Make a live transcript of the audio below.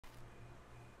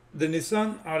The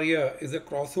Nissan Ariya is a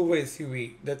crossover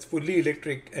SUV that's fully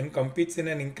electric and competes in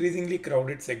an increasingly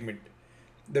crowded segment.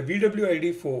 The VW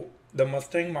ID4, the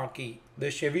Mustang Mach-E,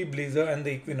 the Chevy Blazer and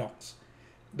the Equinox,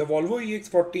 the Volvo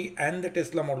EX40 and the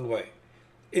Tesla Model Y.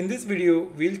 In this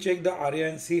video, we'll check the Ariya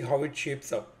and see how it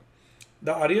shapes up.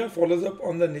 The Ariya follows up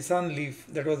on the Nissan Leaf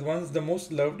that was once the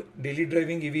most loved daily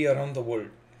driving EV around the world.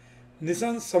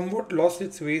 Nissan somewhat lost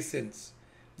its way since.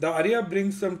 The Ariya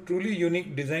brings some truly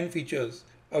unique design features,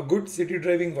 a good city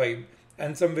driving vibe,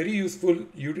 and some very useful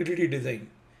utility design.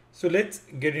 So let's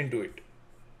get into it.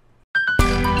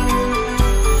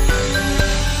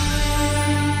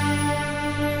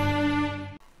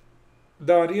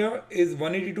 The Ariya is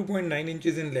 182.9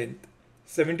 inches in length,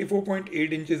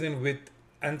 74.8 inches in width,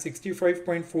 and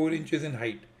 65.4 inches in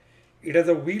height. It has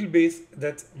a wheelbase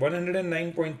that's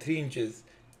 109.3 inches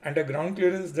and a ground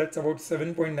clearance that's about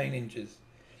 7.9 inches.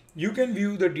 You can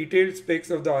view the detailed specs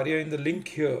of the Ariya in the link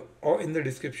here or in the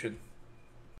description.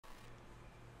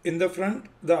 In the front,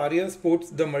 the Ariya sports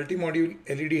the multi-module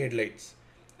LED headlights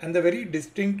and the very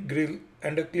distinct grille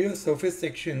and a clear surface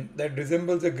section that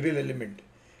resembles a grille element.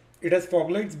 It has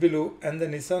fog lights below and the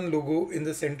Nissan logo in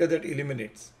the center that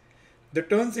illuminates. The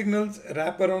turn signals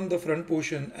wrap around the front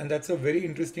portion, and that's a very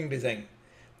interesting design.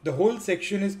 The whole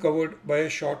section is covered by a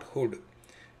short hood.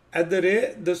 At the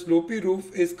rear, the slopy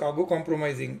roof is cargo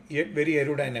compromising yet very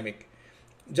aerodynamic,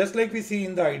 just like we see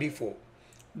in the ID4.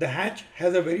 The hatch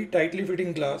has a very tightly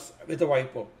fitting glass with a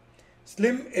wiper.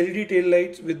 Slim LED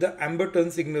taillights with the amber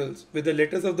turn signals with the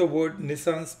letters of the word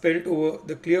Nissan spelled over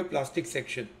the clear plastic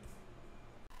section.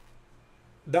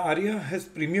 The Ariya has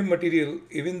premium material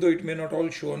even though it may not all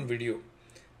show on video.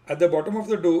 At the bottom of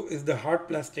the door is the hard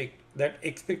plastic that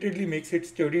expectedly makes it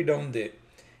sturdy down there.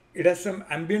 It has some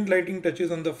ambient lighting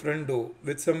touches on the front door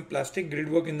with some plastic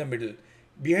gridwork in the middle,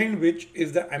 behind which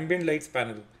is the ambient lights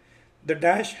panel. The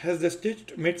dash has the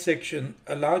stitched midsection,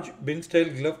 a large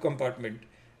bin-style glove compartment,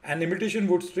 an imitation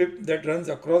wood strip that runs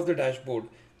across the dashboard,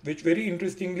 which very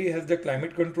interestingly has the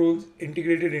climate controls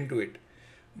integrated into it.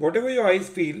 Whatever your eyes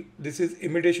feel, this is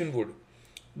imitation wood.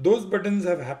 Those buttons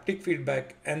have haptic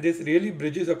feedback, and this really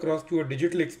bridges across to a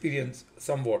digital experience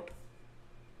somewhat.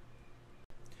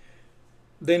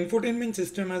 The infotainment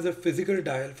system has a physical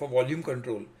dial for volume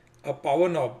control, a power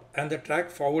knob, and the track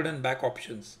forward and back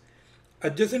options.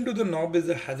 Adjacent to the knob is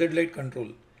the hazard light control.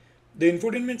 The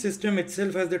infotainment system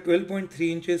itself has the 12.3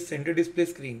 inches center display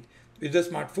screen, which the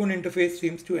smartphone interface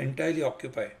seems to entirely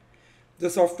occupy. The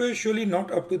software is surely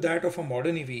not up to that of a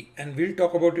modern EV, and we'll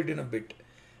talk about it in a bit.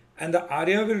 And the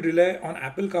Ariya will rely on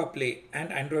Apple CarPlay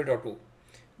and Android Auto.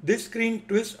 This screen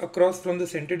twists across from the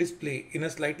center display in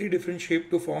a slightly different shape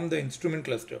to form the instrument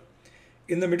cluster.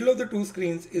 In the middle of the two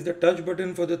screens is the touch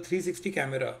button for the 360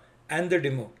 camera and the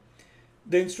dimmer.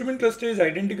 The instrument cluster is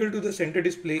identical to the center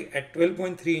display at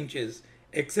 12.3 inches,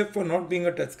 except for not being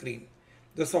a touchscreen.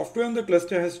 The software on the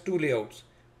cluster has two layouts,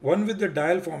 one with the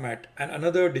dial format and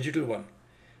another digital one.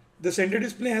 The center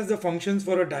display has the functions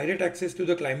for a direct access to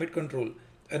the climate control,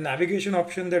 a navigation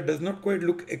option that does not quite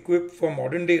look equipped for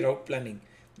modern day route planning,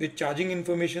 with charging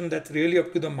information that's really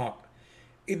up to the mark.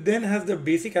 It then has the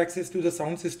basic access to the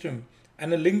sound system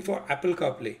and a link for Apple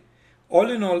CarPlay. All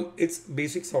in all, it's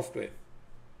basic software.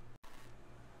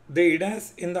 The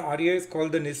ADAS in the Ariya is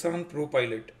called the Nissan Pro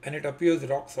Pilot, and it appears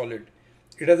rock solid.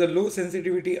 It has a low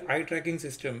sensitivity eye tracking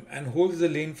system and holds the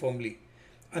lane firmly.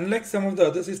 Unlike some of the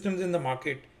other systems in the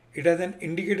market, it has an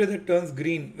indicator that turns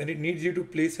green when it needs you to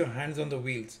place your hands on the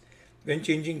wheels when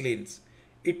changing lanes.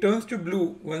 It turns to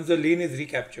blue once the lane is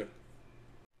recaptured.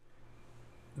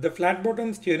 The flat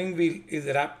bottom steering wheel is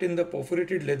wrapped in the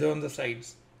perforated leather on the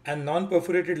sides and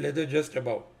non-perforated leather just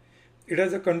above. It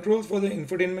has the controls for the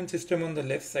infotainment system on the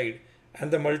left side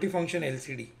and the multifunction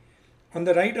LCD. On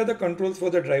the right are the controls for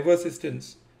the driver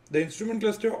assistance. The instrument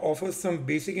cluster offers some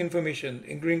basic information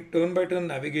including turn-by-turn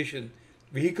navigation,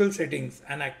 vehicle settings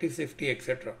and active safety,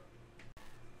 etc.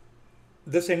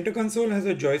 The center console has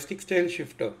a joystick-style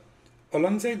shifter.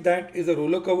 Alongside that is a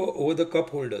roller cover over the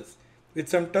cup holders, with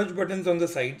some touch buttons on the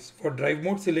sides for drive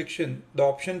mode selection, the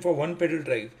option for one pedal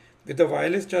drive with a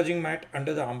wireless charging mat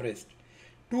under the armrest.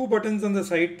 Two buttons on the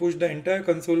side push the entire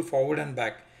console forward and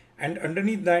back, and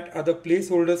underneath that are the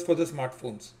placeholders for the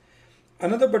smartphones.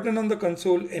 Another button on the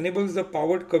console enables the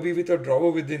powered cubby with a drawer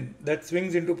within that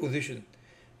swings into position.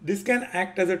 This can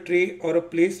act as a tray or a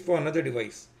place for another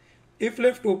device. If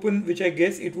left open, which I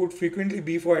guess it would frequently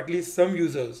be for at least some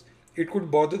users, it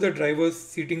could bother the driver's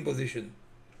seating position.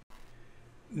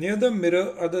 Near the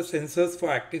mirror are the sensors for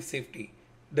active safety.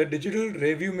 The digital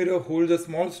rearview mirror holds a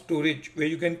small storage where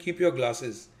you can keep your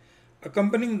glasses.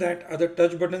 Accompanying that are the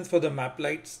touch buttons for the map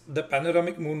lights, the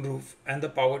panoramic moonroof, and the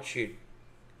powered shade.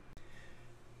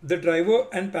 The driver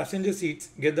and passenger seats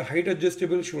get the height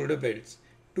adjustable shoulder belts,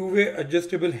 two-way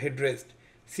adjustable headrest,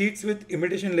 seats with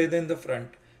imitation leather in the front,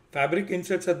 fabric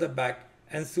inserts at the back,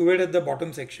 and suede at the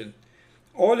bottom section.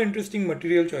 All interesting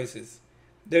material choices.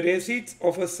 The rear seats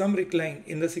offer some recline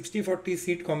in the 60-40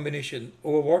 seat combination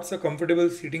over what's a comfortable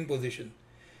seating position.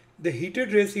 The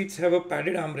heated rear seats have a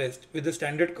padded armrest with the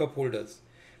standard cup holders.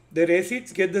 The rear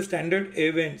seats get the standard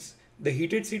air vents, the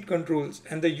heated seat controls,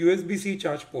 and the USB-C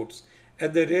charge ports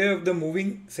at the rear of the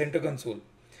moving center console.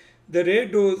 The rear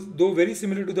doors, though very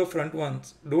similar to the front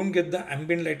ones, don't get the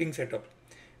ambient lighting setup.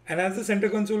 And as the center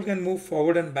console can move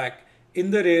forward and back,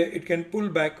 in the rear it can pull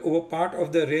back over part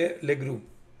of the rear legroom.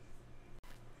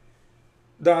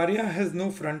 The Ariya has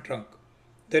no front trunk.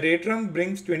 The rear trunk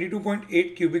brings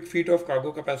 22.8 cubic feet of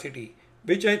cargo capacity,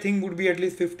 which I think would be at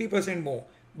least 50% more,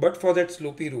 but for that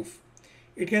slopey roof.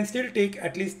 It can still take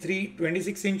at least 3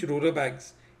 26-inch roller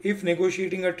bags if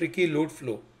negotiating a tricky load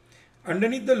flow.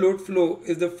 Underneath the load flow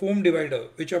is the foam divider,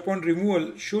 which upon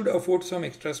removal should afford some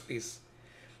extra space.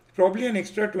 Probably an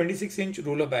extra 26-inch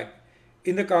roller bag.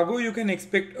 In the cargo you can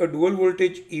expect a dual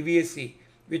voltage EVSC,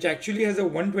 which actually has a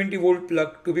 120 volt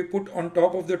plug to be put on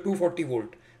top of the 240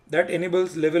 volt. That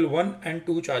enables level 1 and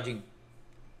 2 charging.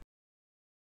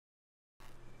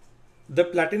 The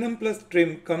Platinum Plus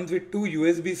trim comes with 2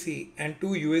 USB-C and 2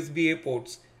 USB-A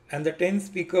ports and the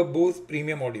 10-speaker Bose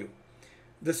premium audio.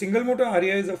 The single motor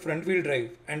Ariya is a front wheel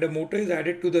drive and a motor is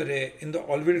added to the rear in the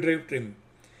all-wheel drive trim.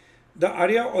 The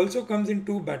Ariya also comes in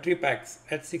 2 battery packs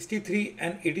at 63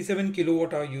 and 87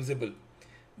 kWh usable.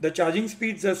 The charging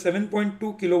speeds are 7.2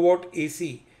 kW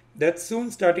AC, that's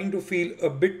soon starting to feel a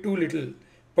bit too little,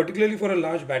 particularly for a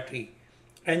large battery,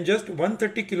 and just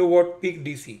 130 kW peak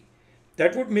DC.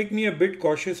 That would make me a bit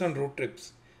cautious on road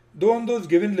trips. Though on those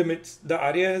given limits, the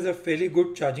Ariya has a fairly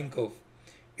good charging curve.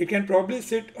 It can probably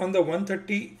sit on the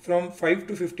 130 from 5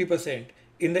 to 50%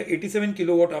 in the 87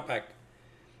 kWh pack.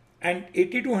 And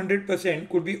 80 to 100%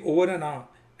 could be over an hour,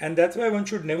 and that's why one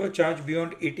should never charge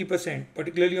beyond 80%,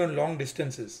 particularly on long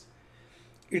distances.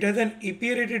 It has an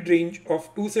EPA rated range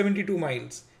of 272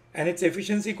 miles and its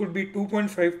efficiency could be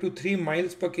 2.5 to 3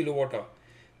 miles per kilowatt hour.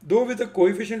 Though with a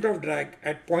coefficient of drag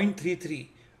at 0.33,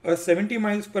 a 70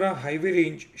 miles per hour highway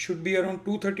range should be around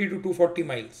 230 to 240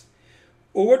 miles.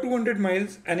 Over 200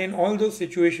 miles, and in all those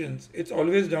situations, it's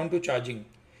always down to charging.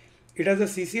 It has a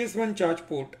CCS1 charge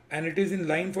port and it is in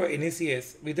line for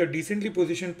NACS with a decently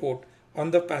positioned port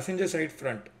on the passenger side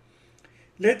front.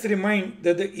 Let's remind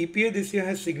that the EPA this year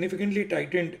has significantly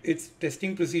tightened its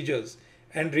testing procedures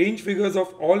and range figures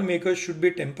of all makers should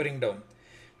be tempering down.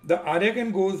 The Ariya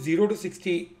can go 0 to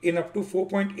 60 in up to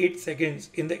 4.8 seconds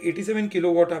in the 87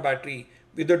 kWh battery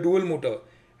with the dual motor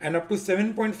and up to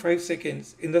 7.5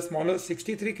 seconds in the smaller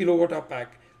 63 kWh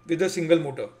pack with the single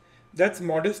motor. That's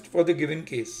modest for the given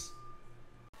case.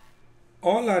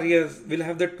 All Ariyas will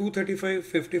have the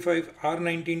 235/55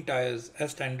 R19 tires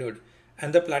as standard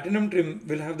and the Platinum trim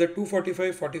will have the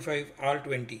 245/45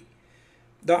 R20.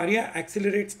 The Ariya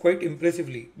accelerates quite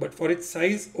impressively, but for its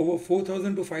size over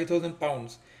 4,000 to 5,000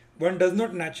 pounds, one does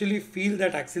not naturally feel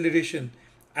that acceleration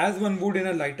as one would in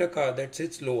a lighter car that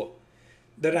sits lower.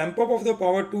 The ramp up of the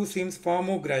Power 2 seems far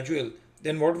more gradual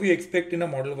than what we expect in a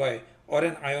Model Y or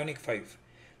an Ioniq 5.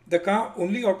 The car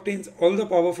only obtains all the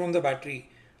power from the battery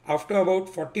after about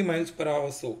 40 miles per hour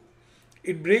or so.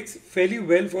 It brakes fairly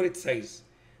well for its size.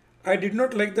 I did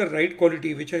not like the ride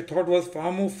quality, which I thought was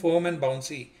far more firm and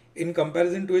bouncy in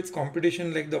comparison to its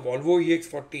competition like the Volvo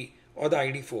EX40 or the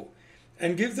ID4,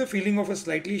 and gives the feeling of a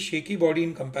slightly shaky body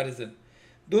in comparison.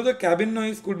 Though the cabin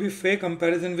noise could be fair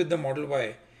comparison with the Model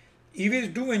Y,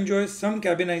 EVs do enjoy some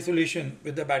cabin isolation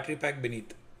with the battery pack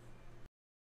beneath.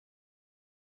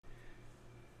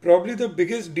 Probably the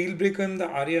biggest deal breaker in the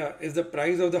Ariya is the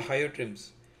price of the higher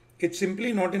trims. It's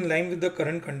simply not in line with the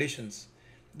current conditions.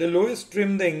 The lowest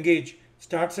trim, the Engage,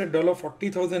 starts at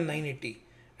 $40,980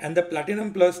 and the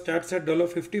Platinum Plus starts at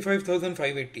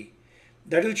 $55,580.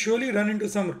 That will surely run into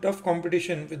some tough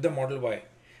competition with the Model Y.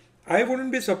 I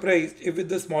wouldn't be surprised if with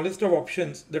the smallest of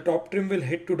options, the top trim will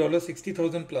hit to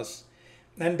 $60,000 plus,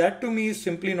 and that to me is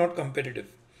simply not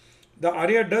competitive. The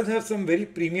Ariya does have some very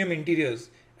premium interiors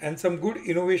and some good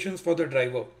innovations for the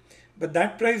driver, but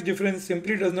that price difference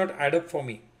simply does not add up for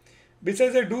me.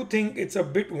 Besides, I do think it's a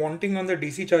bit wanting on the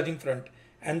DC charging front,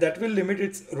 and that will limit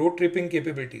its road tripping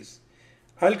capabilities.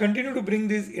 I'll continue to bring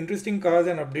these interesting cars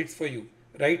and updates for you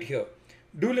right here.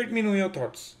 Do let me know your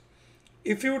thoughts.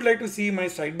 If you would like to see my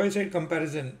side-by-side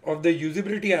comparison of the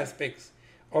usability aspects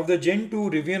of the Gen 2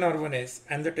 Rivian R1S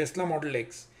and the Tesla Model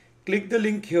X, Click the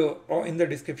link here or in the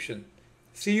description.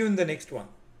 See you in the next one.